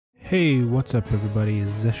Hey, what's up everybody,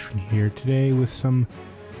 Zestran here today with some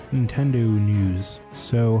Nintendo news.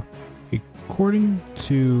 So, according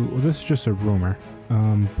to, well, this is just a rumor,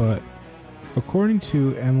 but according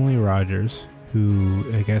to Emily Rogers, who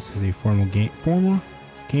I guess is a former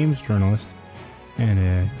games journalist and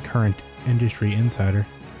a current industry insider,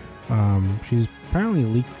 she's apparently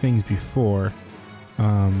leaked things before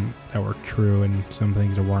that were true and some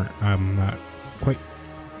things that weren't. I'm not quite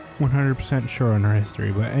 100% sure on her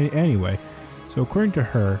history, but anyway, so according to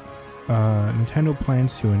her, Nintendo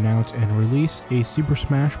plans to announce and release a Super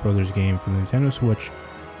Smash Bros. Game for the Nintendo Switch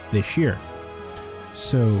this year.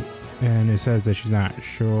 So, and it says that she's not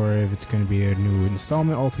sure if it's going to be a new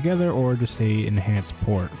installment altogether or just a enhanced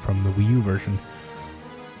port from the Wii U version.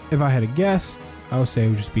 If I had to guess, I would say it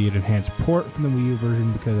would just be an enhanced port from the Wii U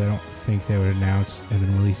version, because I don't think they would announce and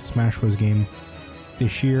then release a Smash Bros. Game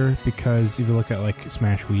this year, because if you look at like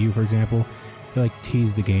Smash Wii U, for example, they like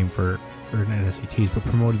teased the game for, or not necessarily teased, but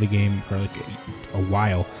promoted the game for like a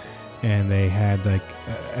while, and they had like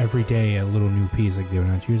every day a little new piece. Like they would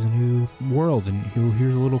announce, here's a new world, and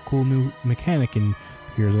here's a little cool new mechanic, and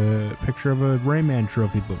here's a picture of a Rayman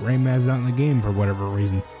trophy, but Rayman's not in the game for whatever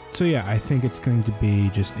reason. So yeah, I think it's going to be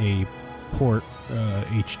just a port,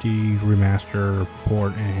 HD remaster,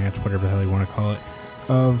 port, enhanced, whatever the hell you want to call it,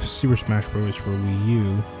 of Super Smash Bros. For Wii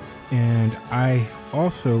U. And I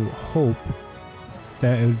also hope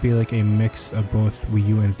that it would be like a mix of both Wii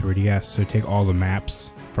U and 3DS, so take all the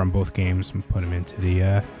maps from both games and put them into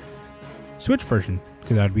the Switch version,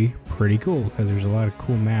 because that would be pretty cool, because there's a lot of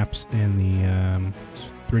cool maps in the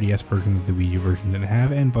 3DS version of the Wii U version that I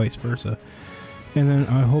have, and vice versa. And then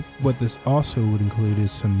I hope what this also would include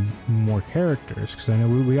is some more characters, because I know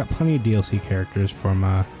we got plenty of DLC characters from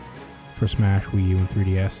for Smash, Wii U, and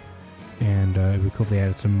 3DS, and it'd be cool if they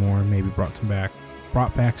added some more, maybe brought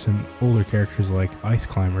back some older characters like Ice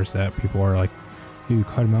Climbers that people are like, you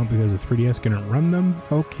cut them out because the 3DS couldn't run them?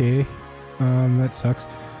 Okay, that sucks.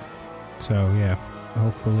 So yeah,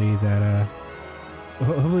 hopefully that,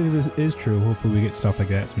 hopefully this is true. Hopefully we get stuff like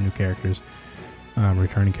that, some new characters,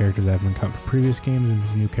 returning characters that have been cut from previous games, and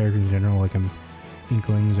just new characters in general, like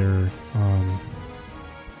Inklings, or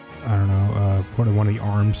I don't know, one of the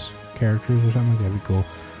ARMS characters or something. That'd be cool.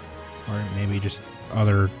 Or maybe just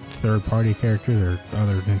other third-party characters or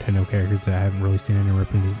other Nintendo characters that I haven't really seen any I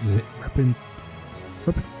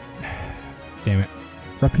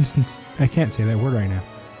can't say that word right now.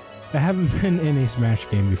 That haven't been in a Smash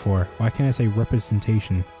game before. Why can't I say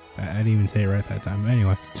representation? I didn't even say it right that time. But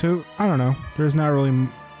anyway, so I don't know. There's not really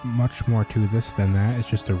much more to this than that. It's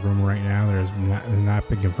just a rumor right now. There's not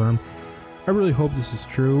been confirmed. I really hope this is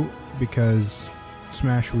true, because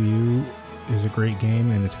Smash Wii U is a great game,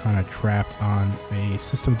 and it's kind of trapped on a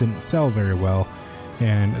system that didn't sell very well,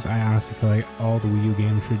 and I honestly feel like all the Wii U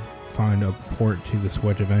games should find a port to the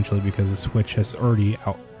Switch eventually, because the Switch has already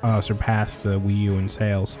surpassed the Wii U in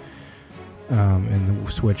sales, and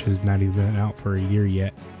the Switch has not even been out for a year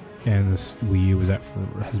yet, and this Wii U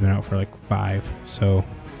has been out for like 5 or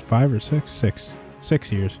 6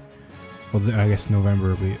 years. Well, I guess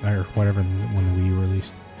November will be, or whatever, when the Wii U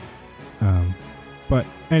released. But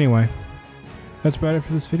anyway, that's about it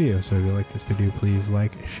for this video. So if you like this video, please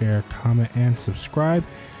like, share, comment, and subscribe.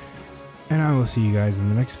 And I will see you guys in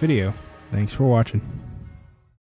the next video. Thanks for watching.